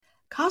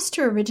Costs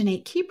to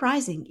originate keep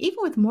rising, even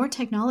with more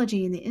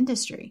technology in the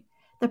industry.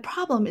 The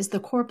problem is the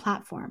core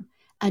platform.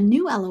 A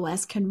new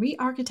LOS can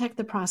re-architect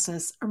the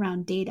process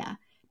around data,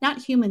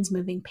 not humans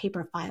moving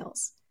paper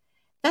files.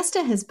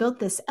 Vesta has built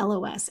this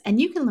LOS, and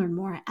you can learn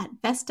more at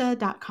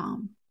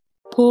Vesta.com.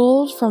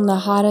 Pulled from the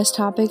hottest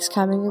topics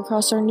coming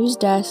across our news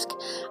desk,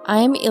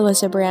 I'm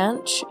Alyssa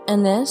Branch,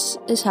 and this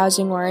is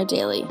Housing Wire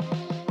Daily.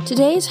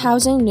 Today's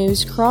Housing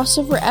News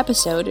crossover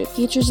episode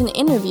features an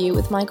interview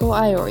with Michael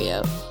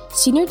Iorio,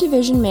 Senior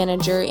Division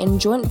Manager in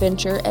Joint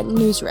Venture at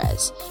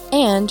NewRez,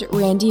 and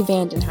Randy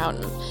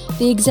Vandenhouten,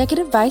 the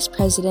Executive Vice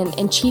President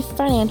and Chief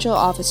Financial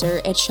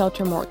Officer at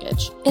Shelter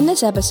Mortgage. In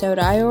this episode,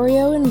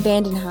 Iorio and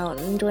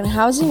Vandenhouten join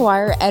Housing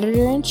Wire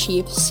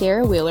Editor-in-Chief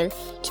Sarah Wheeler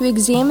to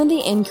examine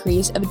the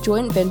increase of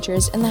joint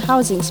ventures in the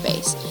housing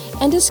space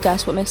and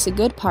discuss what makes a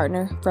good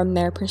partner from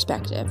their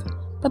perspective.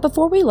 But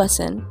before we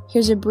listen,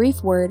 here's a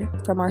brief word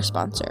from our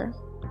sponsor.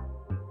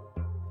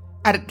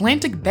 At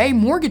Atlantic Bay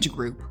Mortgage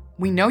Group,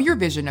 we know your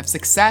vision of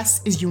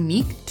success is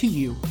unique to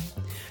you.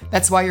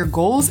 That's why your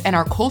goals and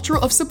our culture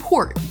of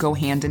support go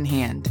hand in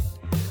hand.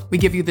 We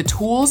give you the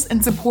tools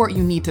and support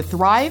you need to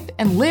thrive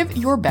and live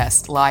your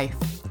best life.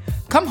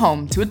 Come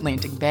home to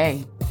Atlantic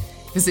Bay.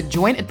 Visit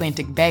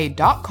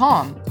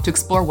joinatlanticbay.com to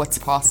explore what's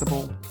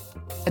possible.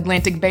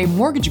 Atlantic Bay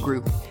Mortgage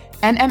Group,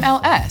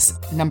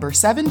 NMLS number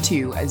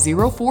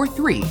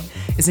 72043,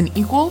 is an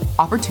equal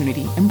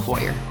opportunity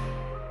employer.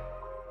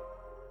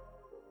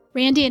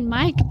 Randy and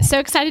Mike, so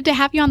excited to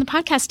have you on the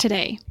podcast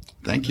today.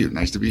 Thank you.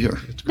 Nice to be here.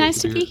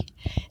 Nice to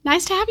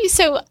have you.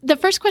 So the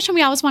first question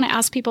we always want to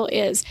ask people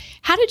is,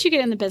 how did you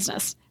get in the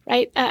business?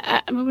 Right?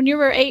 When you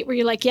were 8, were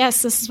you like,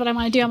 yes, this is what I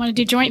want to do. I want to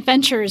do joint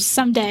ventures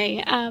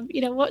someday.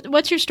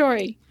 What's your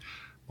story?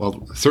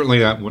 Well, certainly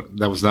that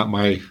was not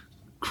my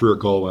career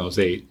goal when I was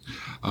 8.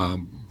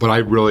 But I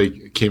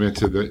really came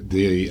into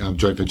the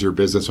joint venture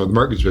business, or the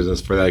mortgage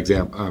business for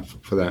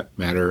that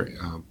matter,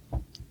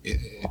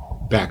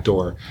 back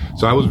door.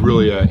 So I was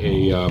really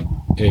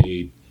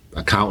a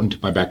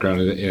accountant, my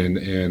background,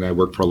 and I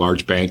worked for a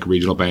large bank, a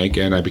regional bank,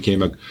 and I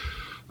became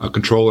a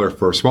controller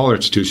for a smaller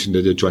institution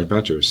that did joint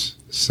ventures.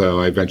 So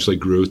I eventually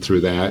grew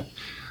through that.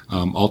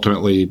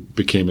 Ultimately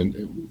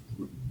became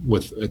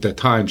with at that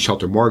time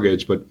Shelter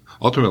Mortgage, but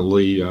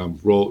ultimately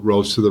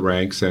rose through the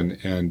ranks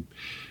and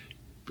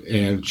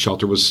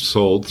Shelter was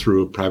sold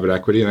through private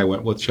equity, and I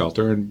went with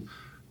Shelter, and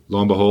lo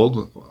and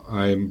behold,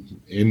 I'm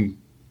in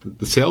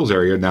the sales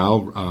area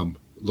now,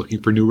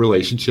 looking for new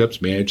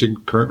relationships, managing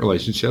current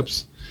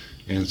relationships.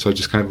 And so it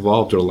just kind of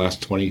evolved over the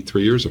last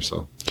 23 years or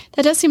so.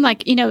 That does seem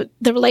like, the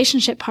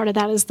relationship part of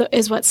that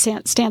is what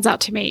stands out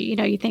to me.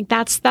 You think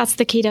that's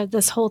the key to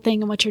this whole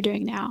thing and what you're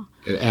doing now.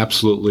 It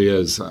absolutely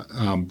is.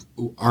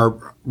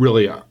 Our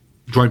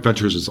joint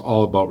ventures is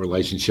all about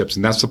relationships.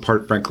 And that's the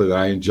part, frankly, that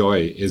I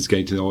enjoy, is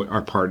getting to know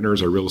our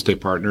partners, our real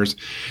estate partners,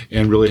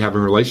 and really having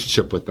a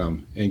relationship with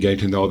them and getting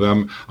to know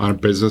them on a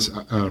business,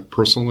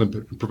 personal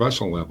and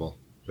professional level.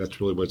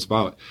 That's really what it's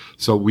about.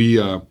 So we,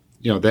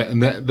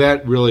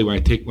 that really, when I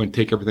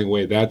take everything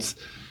away, that's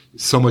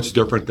so much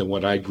different than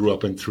what I grew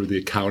up in through the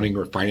accounting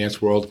or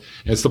finance world.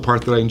 And it's the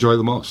part that I enjoy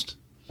the most.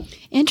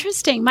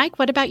 Interesting. Mike,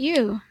 what about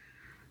you?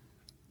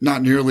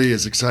 Not nearly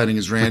as exciting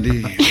as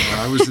Randy.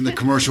 I was in the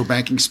commercial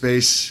banking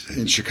space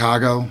in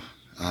Chicago.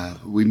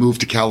 We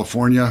moved to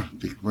California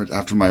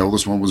after my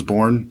oldest one was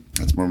born.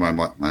 That's where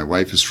my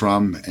wife is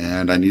from,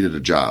 and I needed a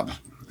job.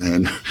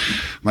 And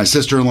my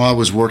sister-in-law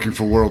was working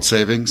for World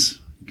Savings,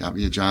 got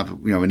me a job,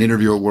 an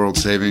interview at World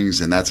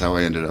Savings, and that's how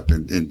I ended up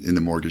in the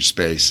mortgage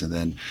space, and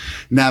then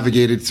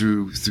navigated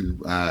through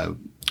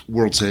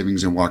World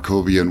Savings in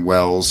Wachovia and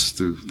Wells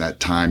through that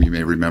time. You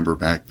may remember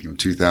back,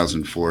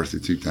 2004 through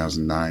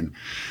 2009,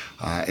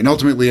 and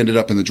ultimately ended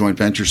up in the joint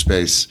venture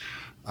space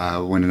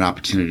when an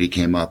opportunity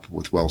came up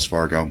with Wells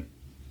Fargo.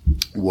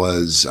 They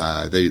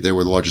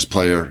were the largest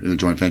player in the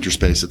joint venture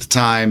space at the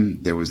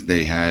time.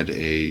 They had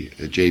a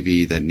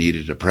JV that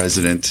needed a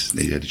president.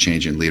 They had a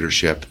change in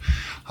leadership,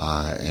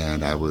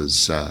 and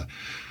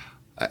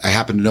I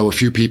happened to know a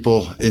few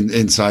people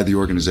inside the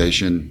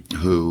organization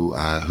who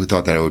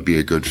thought that it would be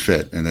a good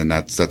fit. And then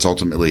that's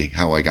ultimately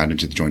how I got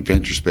into the joint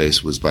venture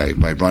space, was by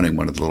running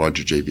one of the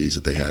larger JVs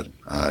that they had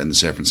in the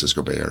San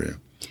Francisco Bay Area.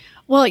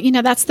 Well,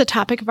 that's the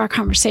topic of our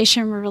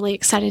conversation. We're really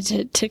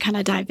excited to kind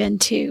of dive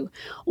into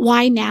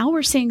why now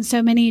we're seeing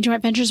so many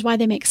joint ventures, why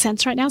they make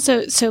sense right now.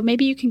 So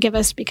maybe you can give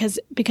us, because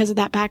of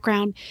that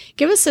background,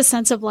 give us a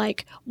sense of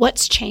like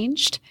what's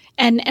changed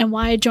and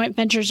why joint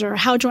ventures, or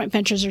how joint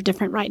ventures are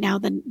different right now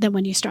than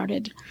when you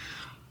started.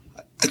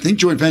 I think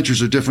joint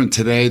ventures are different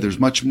today. There's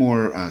much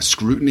more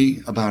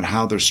scrutiny about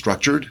how they're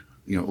structured,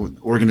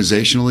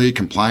 organizationally,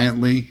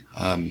 compliantly.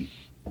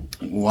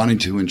 Wanting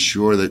to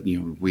ensure that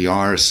we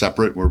are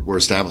separate. We're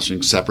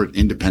establishing separate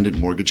independent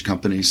mortgage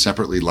companies,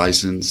 separately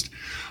licensed,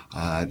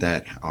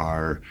 that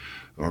are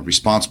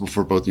responsible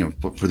for both,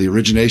 for the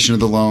origination of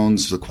the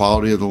loans, the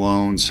quality of the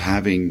loans,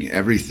 having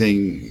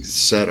everything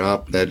set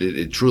up that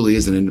it truly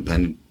is an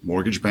independent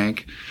mortgage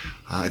bank.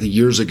 I think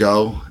years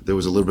ago there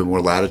was a little bit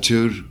more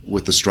latitude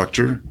with the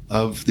structure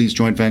of these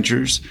joint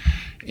ventures,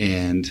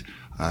 and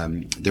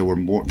there were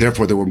more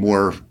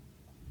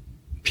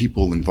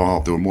people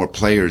involved. There were more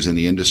players in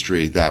the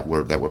industry that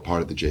were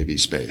part of the JV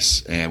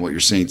space. And what you're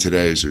seeing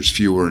today is there's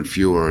fewer and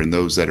fewer, and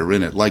those that are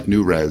in it, like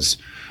NewRez,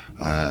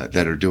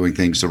 that are doing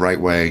things the right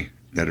way,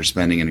 that are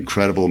spending an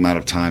incredible amount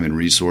of time and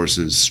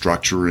resources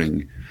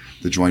structuring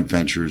the joint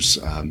ventures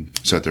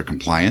so that they're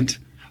compliant.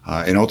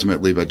 And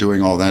ultimately, by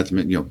doing all that,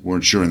 we're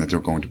ensuring that they're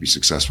going to be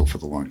successful for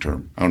the long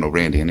term. I don't know,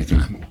 Randy,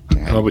 anything to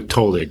add? I would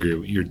totally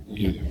agree. You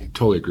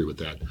totally agree with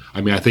that.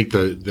 I mean, I think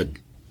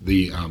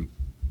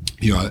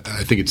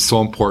I think it's so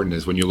important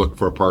is when you look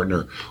for a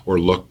partner or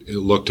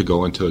look to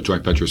go into a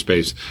joint venture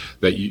space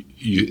that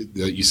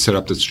you set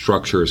up the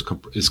structure is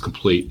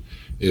complete,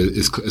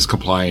 is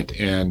compliant,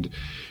 and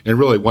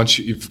really once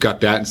you've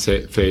got that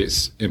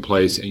in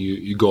place and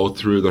you go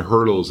through the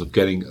hurdles of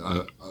getting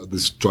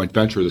this joint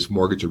venture, this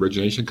mortgage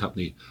origination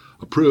company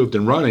approved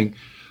and running.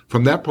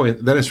 From that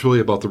point, then it's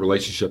really about the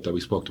relationship that we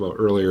spoke about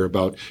earlier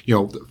about,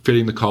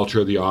 fitting the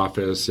culture of the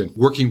office and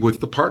working with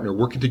the partner,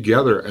 working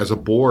together as a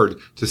board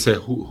to say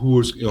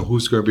who's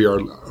going to be our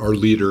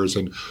leaders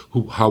and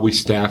how we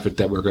staff it,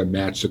 that we're going to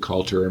match the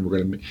culture and we're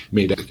going to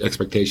meet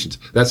expectations.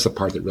 That's the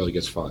part that really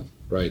gets fun,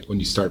 right? When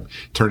you start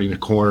turning the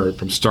corner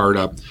from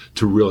startup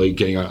to really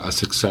getting a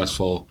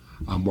successful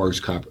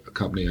mortgage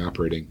company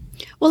operating.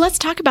 Well, let's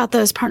talk about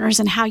those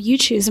partners and how you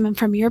choose them, and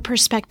from your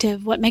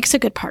perspective, what makes a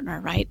good partner,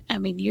 right? I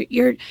mean,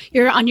 you're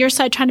on your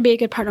side trying to be a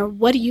good partner.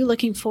 What are you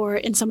looking for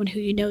in someone who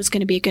you know is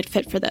going to be a good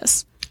fit for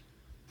this?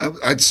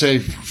 I'd say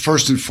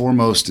first and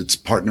foremost, it's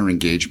partner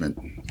engagement.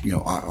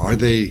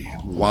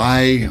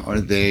 Why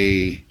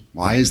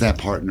is that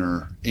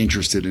partner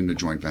interested in the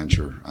joint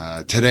venture?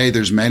 Today,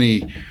 there's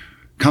many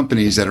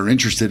companies that are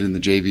interested in the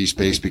JV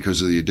space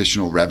because of the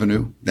additional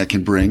revenue that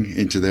can bring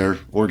into their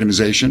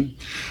organization.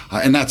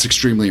 And that's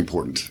extremely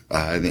important.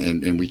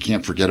 And we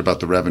can't forget about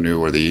the revenue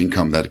or the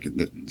income that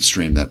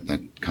stream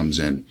that comes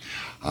in.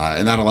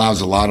 And that allows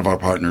a lot of our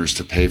partners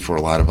to pay for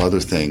a lot of other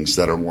things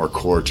that are more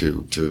core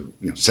to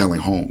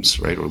selling homes,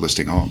 right? Or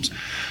listing homes.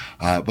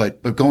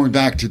 But going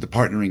back to the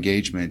partner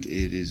engagement,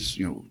 it is,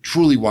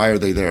 truly why are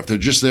they there? If they're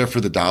just there for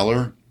the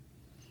dollar,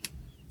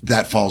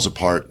 that falls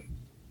apart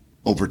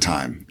over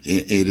time.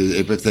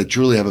 If they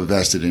truly have a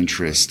vested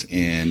interest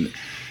in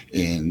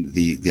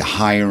the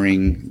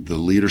hiring, the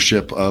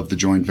leadership of the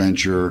joint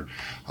venture,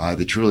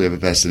 they truly have a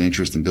vested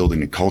interest in building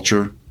the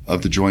culture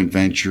of the joint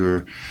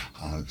venture,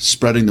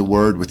 spreading the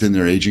word within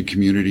their agent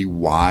community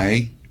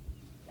why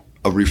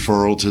a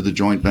referral to the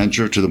joint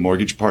venture, to the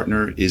mortgage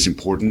partner, is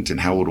important and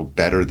how it'll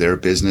better their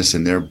business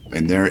and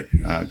their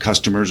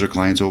customers or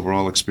clients'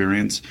 overall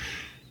experience.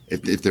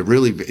 If they're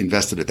really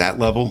invested at that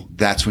level,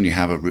 that's when you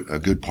have a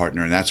good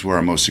partner, and that's where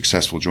our most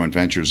successful joint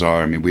ventures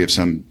are. I mean, we have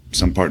some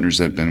partners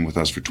that have been with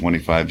us for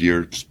 25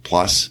 years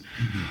plus,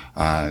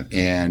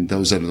 and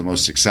those that are the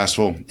most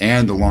successful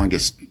and the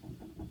longest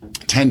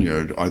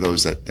tenured are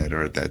those that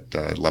are at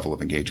that level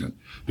of engagement.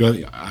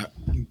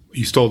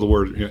 You stole the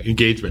word.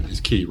 Engagement is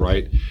key,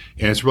 right?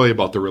 And it's really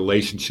about the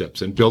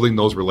relationships and building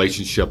those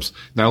relationships,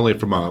 not only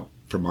from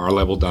our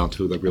level down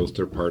to the real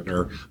estate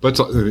partner, but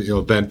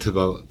then to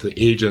the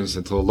agents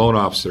and to the loan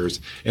officers,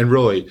 and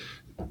really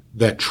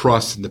that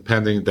trust and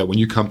depending that when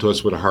you come to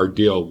us with a hard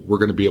deal, we're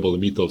going to be able to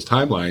meet those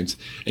timelines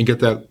and get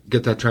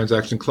that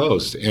transaction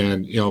closed,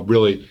 and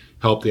really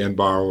help the end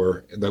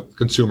borrower, the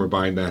consumer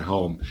buying that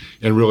home,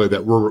 and really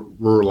that we're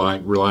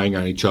relying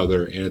on each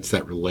other, and it's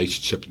that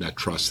relationship and that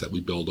trust that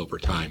we build over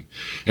time.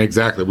 And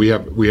exactly, we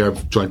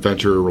have joint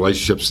venture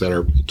relationships that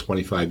are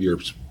 25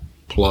 years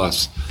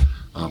plus.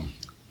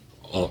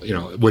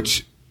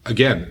 Which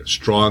again,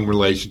 strong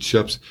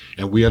relationships,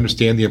 and we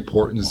understand the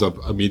importance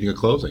of meeting a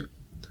closing.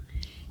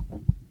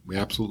 We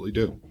absolutely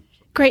do.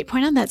 Great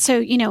point on that. So,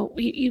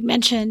 you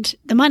mentioned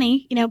the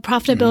money,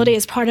 profitability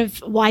is part of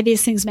why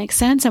these things make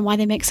sense and why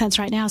they make sense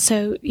right now.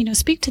 So,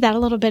 speak to that a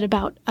little bit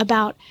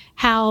about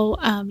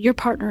how your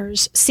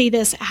partners see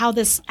this, how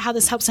this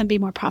helps them be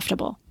more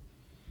profitable.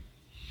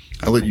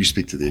 I'll let you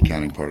speak to the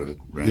accounting part of it,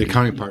 Randy. The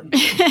accounting part.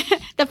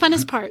 The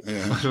funnest part.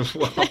 Yeah.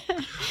 Well,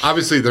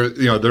 obviously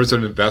there's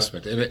an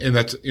investment, and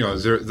that's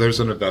there's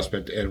an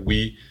investment, and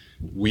we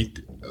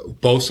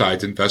both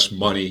sides invest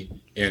money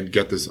and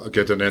get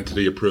an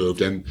entity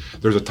approved, and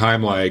there's a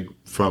timeline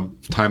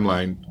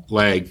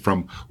lag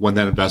from when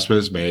that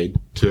investment is made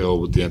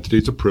till the entity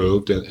is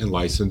approved and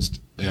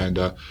licensed, and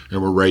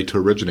we're ready to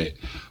originate.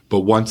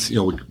 But once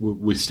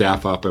we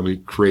staff up and we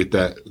create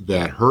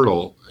that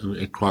hurdle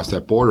and cross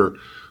that border,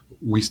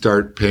 we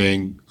start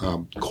paying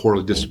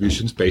quarterly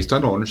distributions based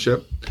on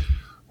ownership,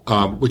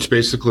 which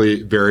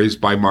basically varies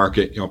by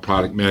market,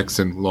 product mix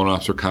and loan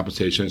officer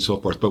compensation and so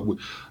forth. But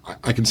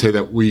I can say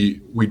that we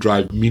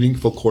drive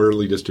meaningful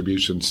quarterly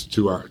distributions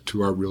to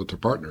our realtor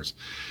partners,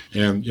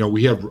 and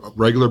we have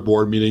regular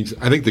board meetings.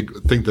 I think the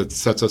thing that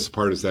sets us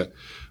apart is that,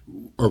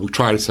 or we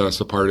try to set us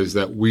apart, is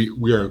that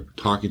we are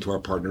talking to our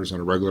partners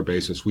on a regular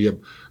basis. We have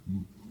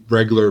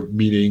regular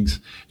meetings,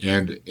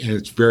 and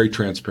it's very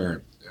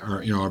transparent.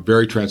 Are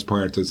very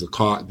transparent as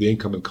the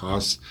income and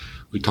costs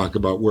We talk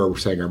about where we're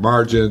setting our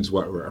margins,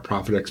 what our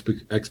profit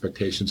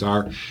expectations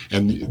are,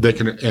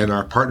 and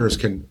our partners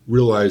can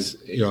realize,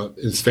 in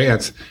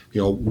advance,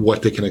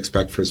 what they can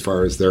expect for as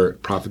far as their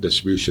profit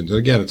distributions. And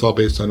again, it's all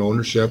based on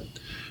ownership,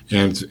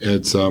 and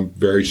it's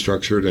very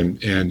structured. And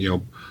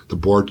the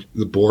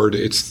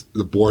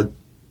board.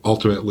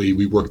 Ultimately,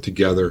 we work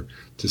together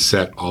to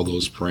set all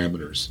those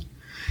parameters.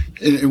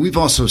 And we've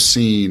also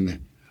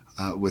seen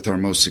with our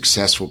most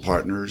successful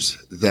partners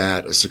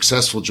that a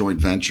successful joint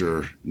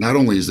venture, not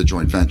only is the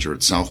joint venture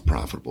itself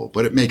profitable,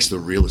 but it makes the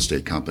real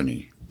estate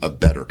company a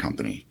better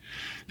company,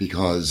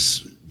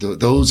 because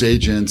those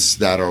agents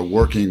that are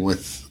working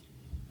with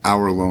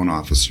our loan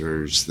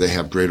officers, they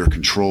have greater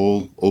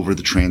control over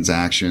the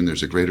transaction.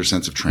 There's a greater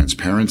sense of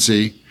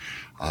transparency.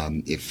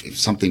 If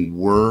something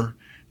were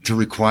to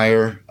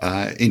require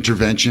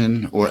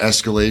intervention or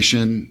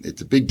escalation,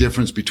 it's a big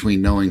difference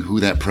between knowing who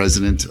that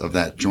president of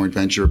that joint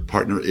venture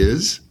partner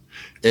is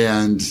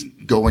and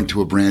going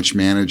to a branch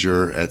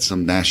manager at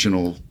some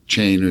national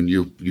chain and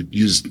you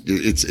use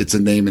it's a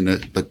name in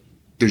it, but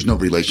there's no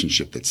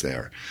relationship that's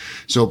there.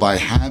 So by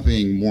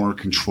having more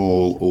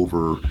control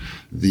over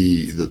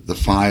the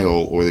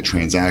file or the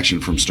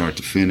transaction from start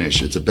to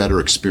finish, it's a better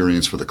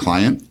experience for the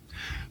client.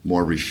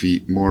 More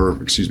repeat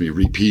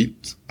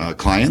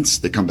clients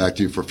that come back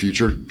to you for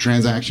future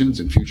transactions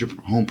and future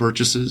home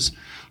purchases.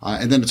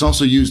 And then it's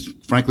also used,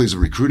 frankly, as a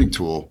recruiting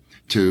tool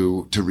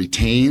to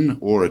retain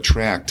or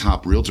attract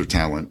top realtor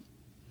talent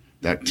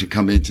to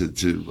come into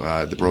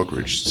the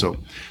brokerage. So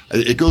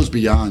it goes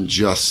beyond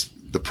just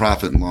the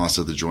profit and loss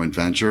of the joint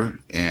venture.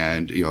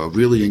 And, a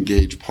really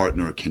engaged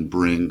partner can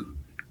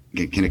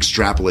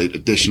extrapolate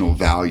additional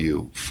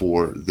value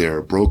for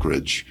their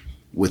brokerage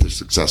with a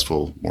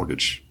successful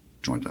mortgage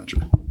joint venture.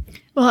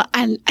 Well,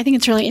 and I think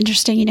it's really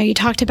interesting. You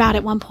talked about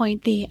at one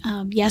point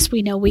yes,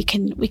 we know we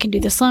can do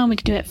this loan, we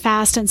can do it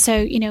fast. And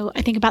so,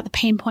 I think about the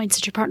pain points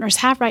that your partners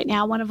have right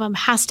now. One of them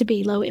has to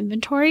be low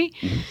inventory.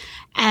 Mm-hmm.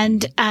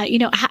 And,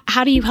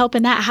 how do you help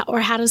in that?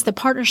 Or how does the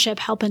partnership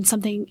help in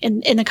something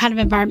in the kind of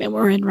environment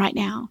we're in right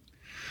now?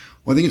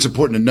 Well, I think it's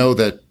important to know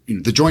that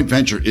the joint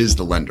venture is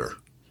the lender.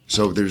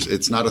 So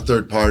it's not a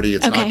third party.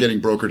 It's not getting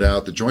brokered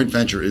out. The joint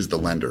venture is the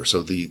lender.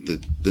 So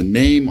the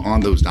name on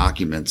those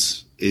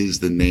documents is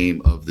the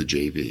name of the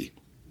JV.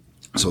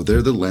 So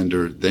they're the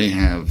lender. They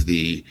have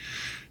the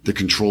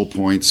control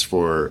points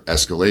for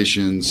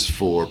escalations,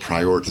 for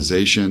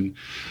prioritization.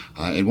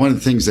 And one of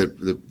the things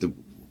that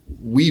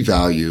we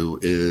value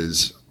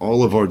is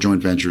all of our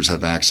joint ventures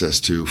have access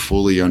to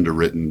fully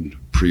underwritten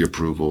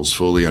pre-approvals,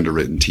 fully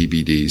underwritten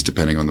TBDs,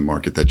 depending on the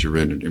market that you're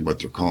in and what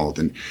they're called.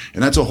 And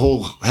that's a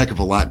whole heck of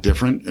a lot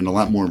different and a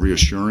lot more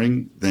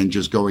reassuring than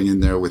just going in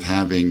there with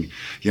having,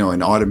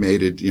 an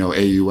automated,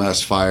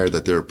 AUS fire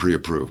that they're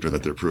pre-approved or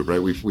that they're approved,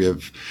 right? We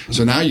have,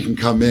 so now you can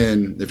come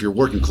in, if you're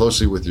working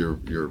closely with your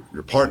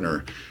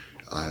partner,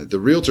 the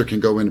realtor can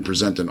go in and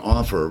present an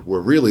offer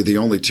where really the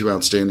only two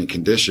outstanding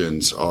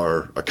conditions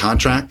are a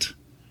contract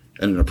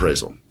and an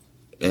appraisal.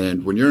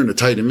 And when you're in a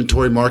tight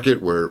inventory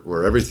market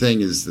where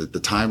everything is the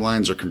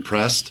timelines are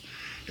compressed,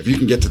 if you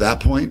can get to that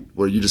point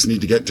where you just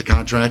need to get into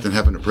contract and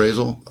have an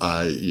appraisal,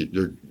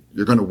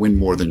 you're going to win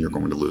more than you're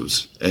going to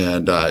lose.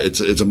 And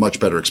it's a much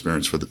better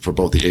experience for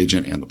both the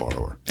agent and the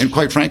borrower. And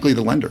quite frankly,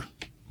 the lender.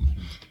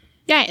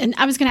 Yeah, and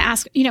I was going to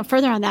ask,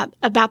 further on that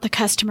about the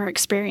customer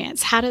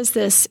experience. How does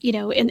this,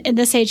 in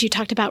this age, you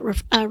talked about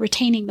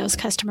retaining those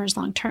customers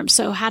long term.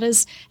 So how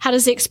does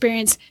the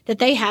experience that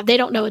they have? They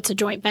don't know it's a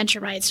joint venture,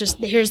 right? It's just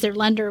here's their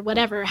lender,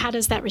 whatever. How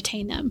does that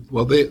retain them?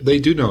 Well, they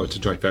do know it's a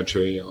joint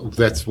venture.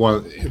 That's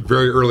one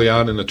very early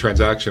on in the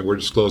transaction. We're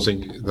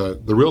disclosing the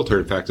realtor,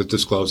 in fact, is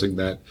disclosing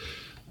that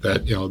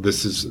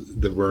this is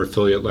we're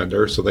affiliate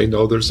lender, so they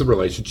know there's a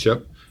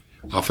relationship.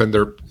 Often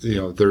they're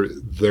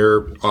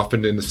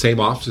often in the same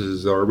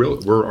offices as our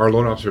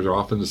loan officers are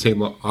often in the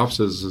same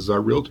offices as our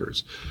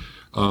realtors.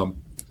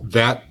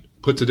 That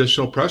puts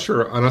additional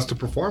pressure on us to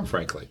perform,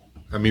 frankly.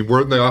 I mean,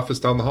 we're in the office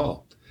down the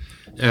hall.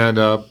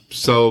 And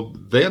so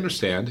they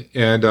understand,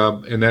 and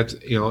that's,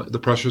 the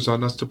pressure's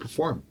on us to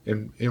perform.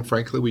 And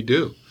frankly, we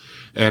do.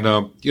 And,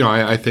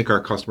 I think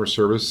our customer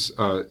service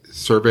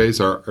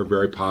surveys are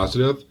very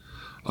positive.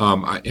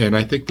 And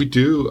I think we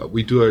do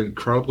an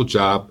incredible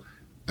job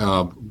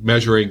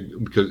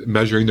measuring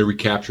the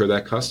recapture of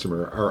that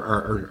customer.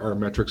 Our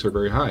metrics are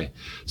very high.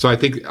 So I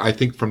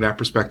think from that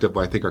perspective,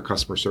 I think our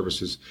customer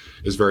service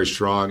is very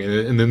strong.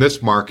 And in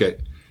this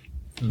market,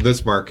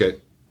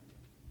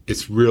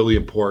 it's really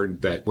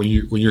important that when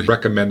you're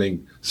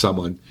recommending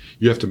someone,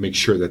 you have to make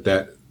sure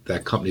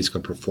that company's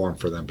going to perform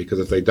for them. Because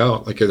if they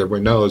don't, like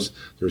everyone knows,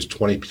 there's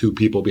 22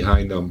 people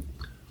behind them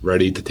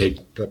ready to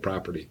take the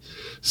property.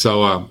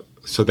 So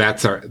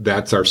that's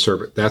our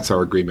service. That's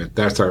our agreement.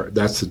 That's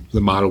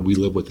the model we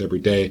live with every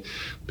day,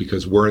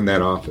 because we're in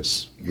that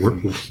office. We're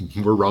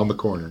around the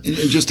corner. And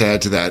just to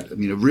add to that, I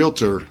mean,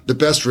 the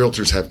best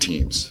realtors have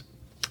teams.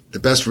 The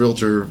best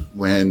realtor,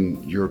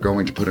 when you're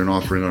going to put an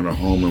offer in on a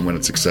home and when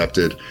it's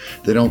accepted,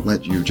 they don't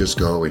let you just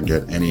go and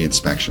get any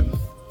inspection.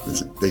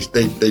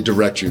 They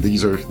direct you.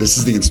 This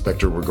is the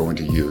inspector we're going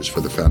to use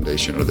for the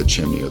foundation or the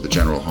chimney or the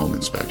general home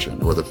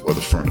inspection or the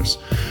furnace.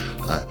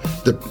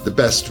 The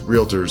best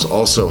realtors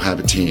also have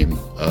a team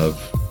of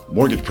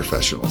mortgage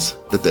professionals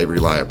that they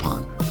rely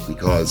upon,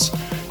 because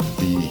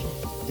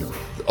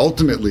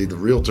ultimately the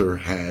realtor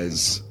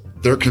has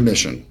their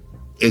commission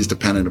is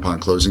dependent upon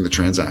closing the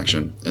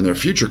transaction, and their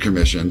future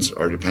commissions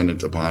are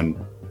dependent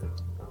upon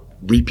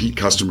repeat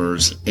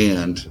customers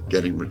and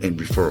getting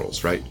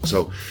referrals, right?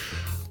 So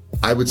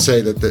I would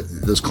say that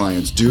those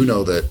clients do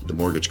know that the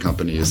mortgage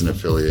company is an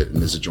affiliate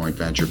and is a joint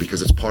venture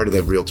because it's part of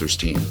that realtor's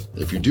team.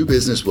 If you do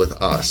business with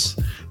us,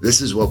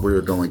 this is what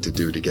we're going to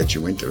do to get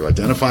you into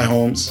identify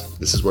homes.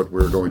 This is what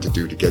we're going to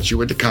do to get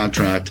you into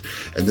contract.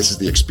 And this is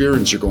the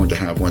experience you're going to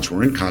have once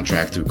we're in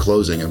contract through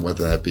closing, and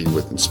whether that be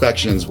with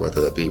inspections,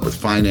 whether that be with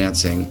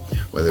financing,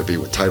 whether it be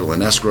with title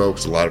and escrow,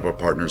 because a lot of our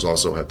partners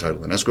also have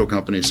title and escrow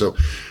companies. So,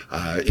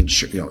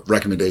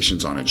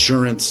 recommendations on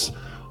insurance,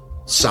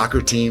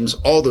 soccer teams,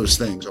 all those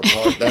things are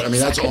part of that. I mean,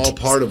 that's all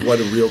part of what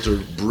a realtor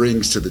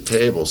brings to the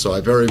table. So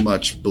I very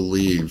much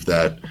believe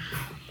that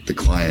the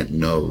client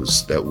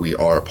knows that we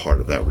are a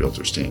part of that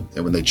realtor's team.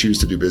 And when they choose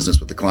to do business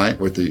with the client,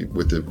 with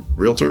the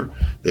realtor,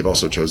 they've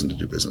also chosen to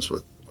do business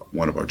with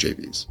one of our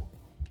JVs.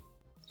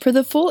 For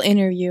the full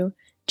interview,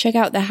 check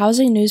out the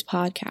Housing News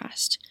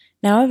Podcast,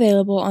 now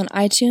available on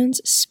iTunes,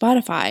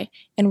 Spotify,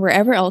 and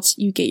wherever else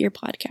you get your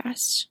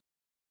podcasts.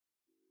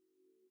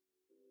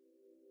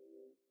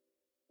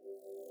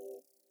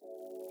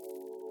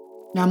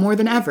 Now more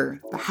than ever,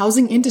 the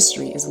housing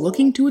industry is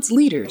looking to its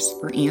leaders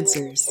for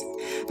answers.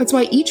 That's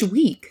why each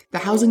week, the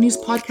Housing News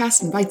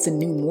Podcast invites a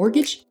new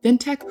mortgage,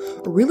 fintech,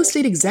 or real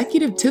estate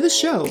executive to the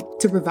show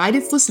to provide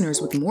its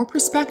listeners with more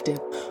perspective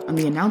on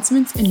the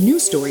announcements and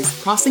news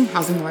stories crossing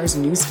Housing Wire's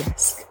news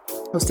desk.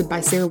 Hosted by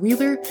Sarah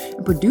Wheeler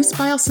and produced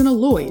by Alcina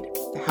Lloyd,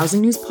 the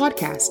Housing News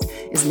Podcast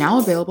is now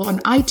available on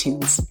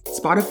iTunes,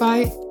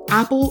 Spotify,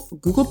 Apple,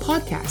 Google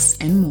Podcasts,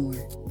 and more.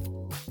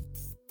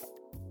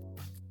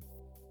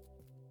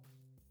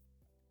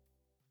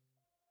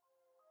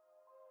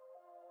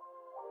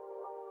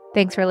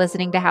 Thanks for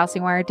listening to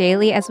Housing Wire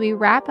Daily as we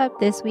wrap up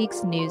this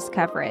week's news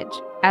coverage.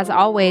 As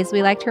always,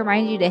 we like to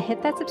remind you to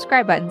hit that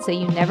subscribe button so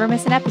you never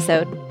miss an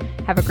episode.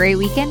 Have a great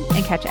weekend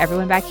and catch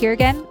everyone back here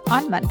again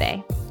on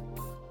Monday.